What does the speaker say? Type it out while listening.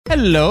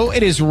Hello,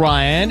 it is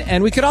Ryan,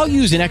 and we could all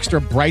use an extra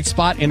bright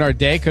spot in our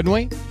day, couldn't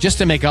we? Just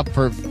to make up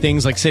for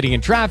things like sitting in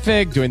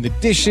traffic, doing the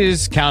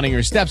dishes, counting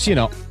your steps, you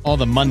know, all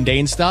the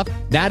mundane stuff.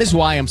 That is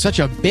why I'm such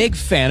a big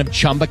fan of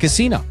Chumba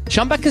Casino.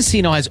 Chumba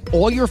Casino has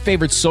all your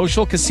favorite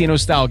social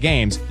casino-style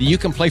games that you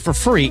can play for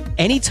free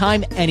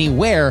anytime,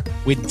 anywhere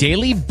with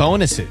daily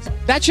bonuses.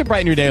 That should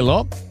brighten your day a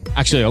little.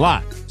 Actually, a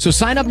lot. So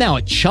sign up now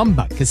at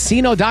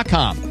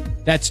ChumbaCasino.com.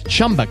 That's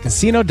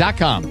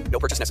ChumbaCasino.com. No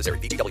purchase necessary.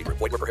 VGW Group.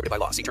 Void where prohibited by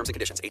law. See terms and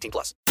conditions.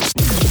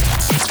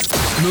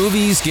 18+.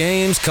 Movies,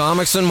 games,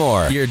 comics, and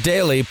more. Your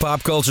daily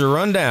pop culture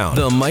rundown.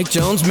 The Mike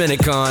Jones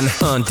Minute Con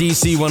on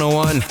DC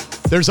 101.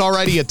 There's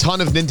already a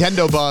ton of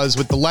Nintendo buzz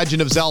with The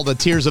Legend of Zelda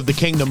Tears of the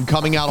Kingdom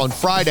coming out on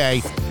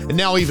Friday. And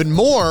now even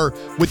more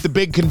with the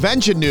big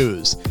convention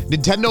news.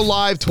 Nintendo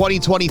Live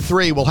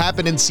 2023 will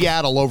happen in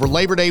Seattle over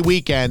Labor Day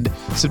weekend,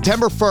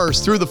 September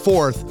 1st through the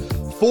 4th.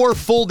 4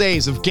 full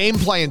days of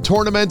gameplay and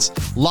tournaments,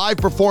 live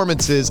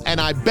performances, and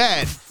I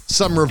bet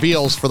some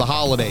reveals for the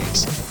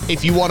holidays.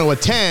 If you want to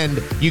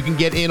attend, you can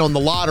get in on the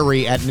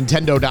lottery at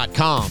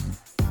Nintendo.com.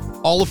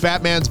 All of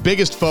Batman's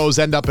biggest foes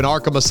end up in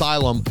Arkham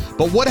Asylum,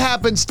 but what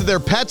happens to their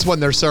pets when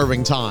they're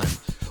serving time?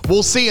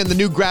 We'll see in the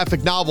new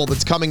graphic novel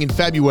that's coming in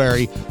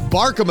February,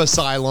 Barkham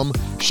Asylum,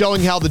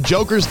 showing how the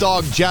Joker's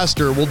dog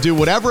Jester will do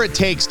whatever it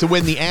takes to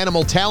win the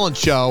Animal Talent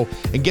Show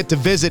and get to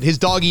visit his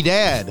doggy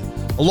dad.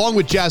 Along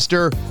with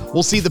Jester,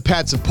 we'll see the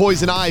pets of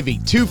Poison Ivy,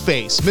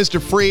 Two-Face,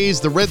 Mr.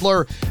 Freeze, the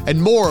Riddler, and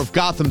more of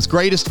Gotham's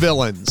greatest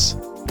villains.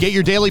 Get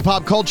your daily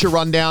pop culture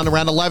rundown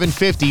around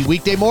 11:50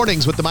 weekday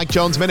mornings with the Mike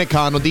Jones Minute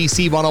Con on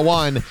DC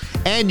 101.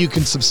 And you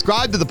can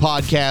subscribe to the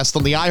podcast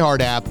on the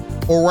iHeart app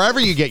or wherever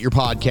you get your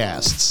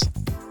podcasts.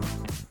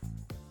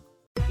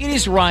 It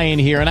is Ryan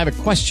here, and I have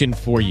a question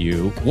for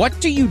you.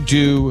 What do you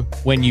do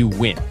when you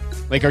win?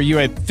 Like, are you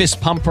a fist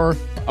pumper,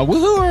 a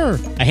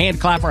woohooer, a hand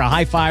clapper, a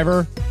high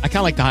fiver? I kind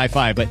of like the high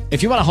five, but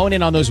if you want to hone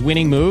in on those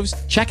winning moves,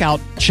 check out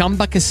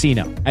Chumba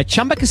Casino. At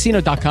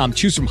ChumbaCasino.com,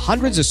 choose from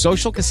hundreds of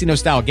social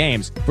casino-style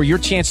games for your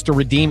chance to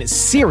redeem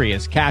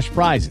serious cash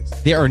prizes.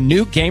 There are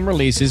new game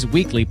releases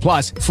weekly,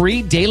 plus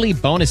free daily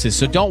bonuses,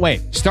 so don't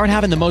wait. Start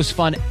having the most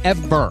fun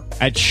ever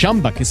at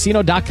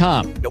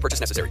ChumbaCasino.com. No purchase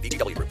necessary.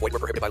 VGW Group. Void where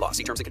prohibited by law.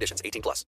 See terms and conditions. 18+.